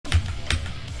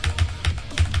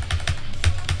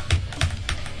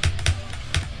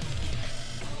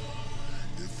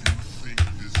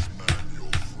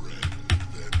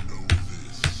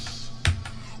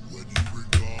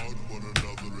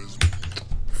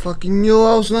fucking knew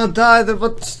I was gonna die there,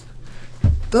 but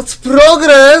that's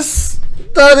progress!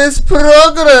 That is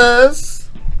progress!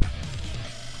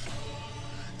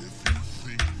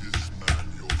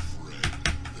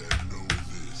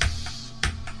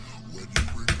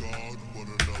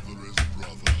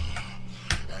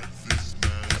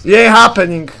 Yeah,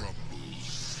 happening.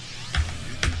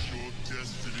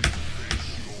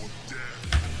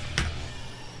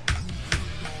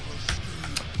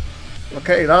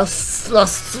 Okay, last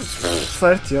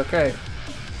 30, okay.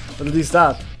 At least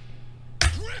that.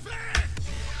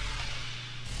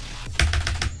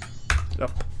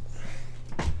 Yep.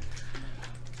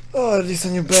 Oh, at least I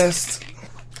knew best.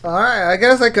 Alright, I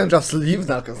guess I can just leave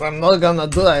now, because I'm not gonna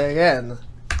do that again.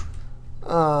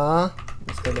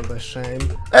 That's kind of a shame.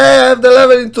 Hey, I have the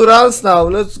level in 2 rounds now,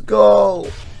 let's go!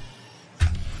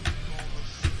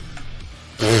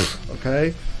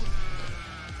 Okay.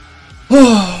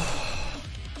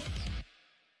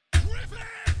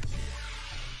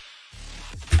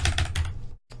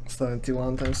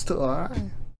 71 times 2,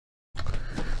 alright.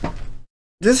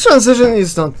 This transition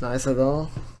is not nice at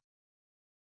all.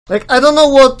 Like, I don't know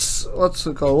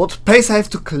what pace I have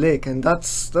to click, and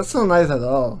that's not nice at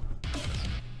all.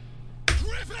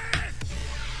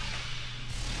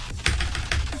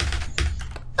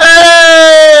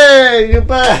 Hey, you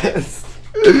best!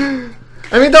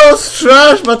 I mean, that was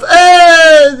trash, but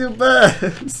hey, you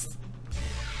best!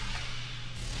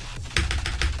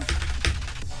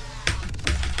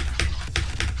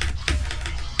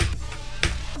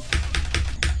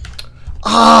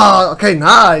 Ah, okay,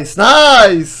 nice,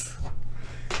 nice!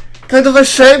 Kind of a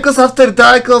shame, because after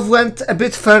that I could have went a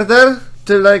bit further,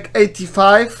 to like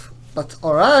 85, but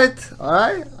alright,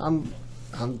 I'm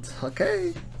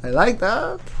okay, I like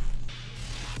that.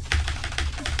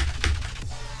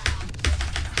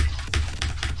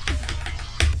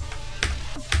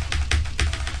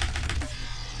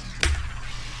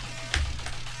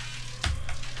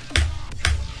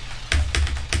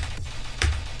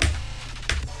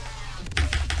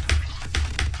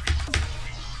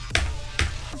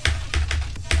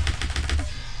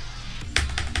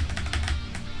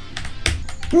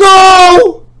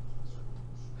 No!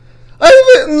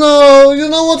 No, you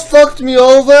know what fucked me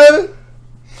over?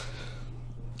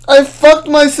 I fucked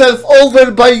myself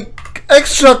over by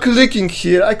extra clicking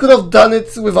here. I could have done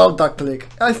it without that click.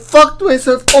 I fucked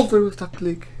myself over with that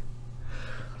click.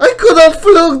 I could have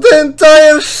fluked the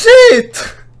entire shit!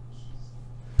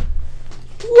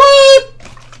 What?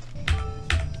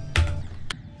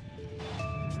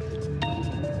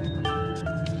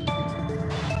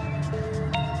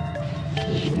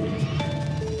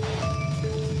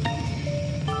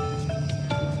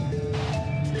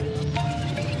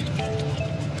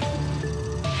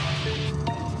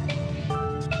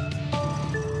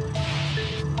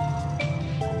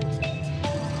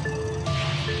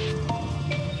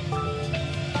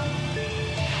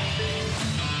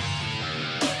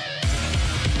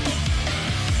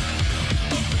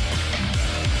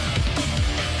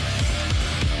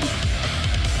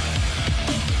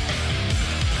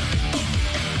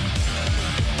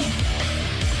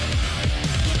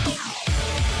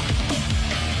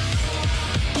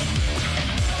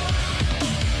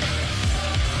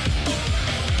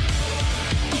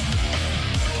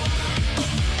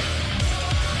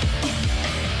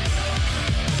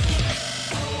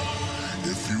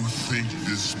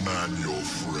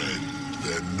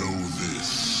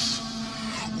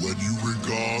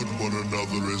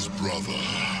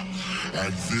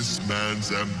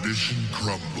 Ambition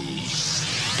crumbles.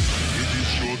 It is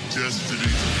your destiny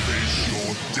to face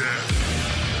your death.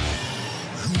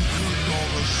 You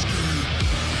cannot escape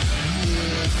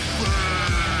your fate.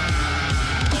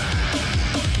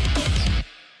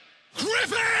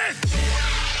 Griffith!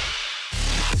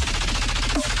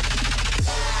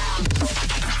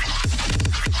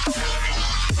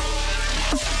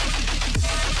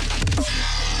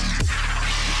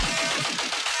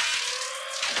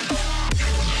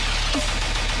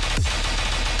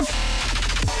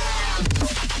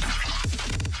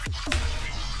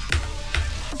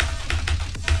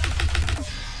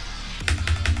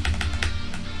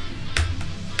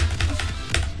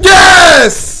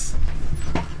 Yes!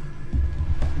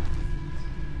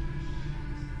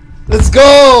 Let's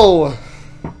go!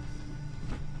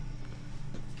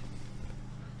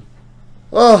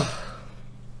 Oh,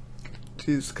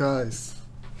 jeez, guys.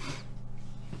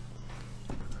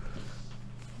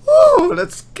 Oh,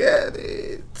 let's get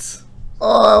it.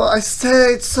 Oh, I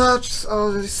stayed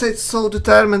so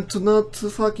determined to not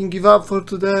fucking give up for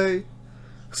today.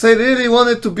 Because I really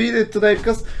wanted to beat it today,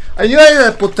 because I knew I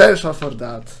had potential for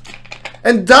that.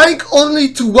 And dying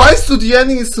only twice to the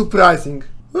ending is surprising.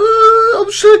 I'm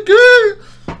shaking!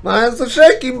 My hands are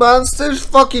shaking, but I'm still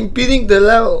fucking beating the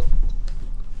level.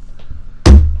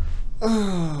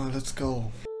 Let's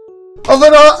go.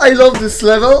 Overall, I love this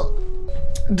level.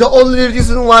 The only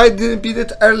reason why I didn't beat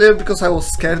it earlier because I was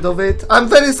scared of it. I'm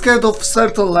very scared of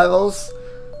certain levels.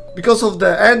 Because of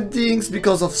the endings,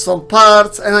 because of some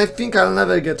parts, and I think I'll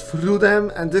never get through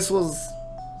them, and this was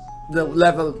the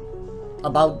level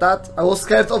about that. I was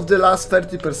scared of the last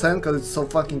 30% because it's so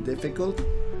fucking difficult.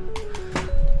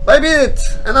 But I beat it,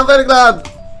 and I'm very glad.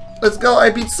 Let's go, I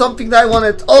beat something that I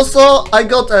wanted. Also, I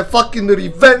got a fucking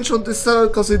revenge on this server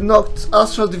because it knocked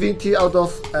Astral Divinity out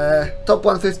of top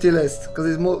 150 list.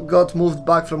 Because it got moved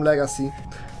back from Legacy.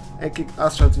 And kicked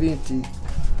Astral Divinity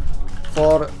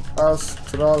for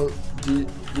Astral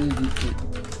Divinity.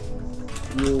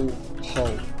 You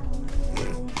hoe.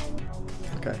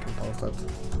 Okay, I can pause that.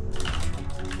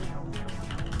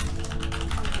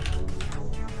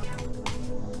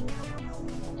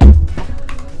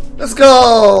 Let's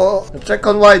go! Check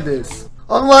on Widis.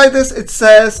 On Widis it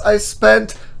says I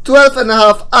spent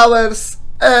 12.5 hours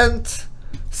and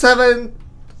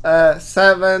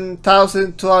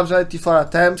 7,284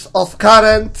 attempts of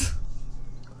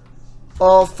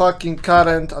fucking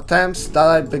current attempts that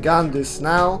I began this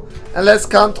now. And let's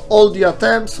count all the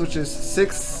attempts, which is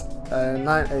 6,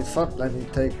 9, 8, 4. Let me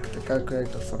take the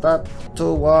calculator for that.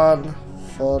 2, 1,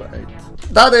 4, 8.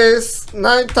 That is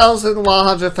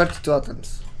 9,132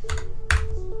 attempts.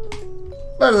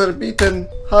 Berserk beaten,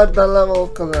 hard that level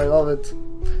because I love it.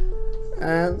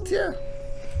 And yeah,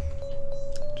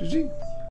 GG.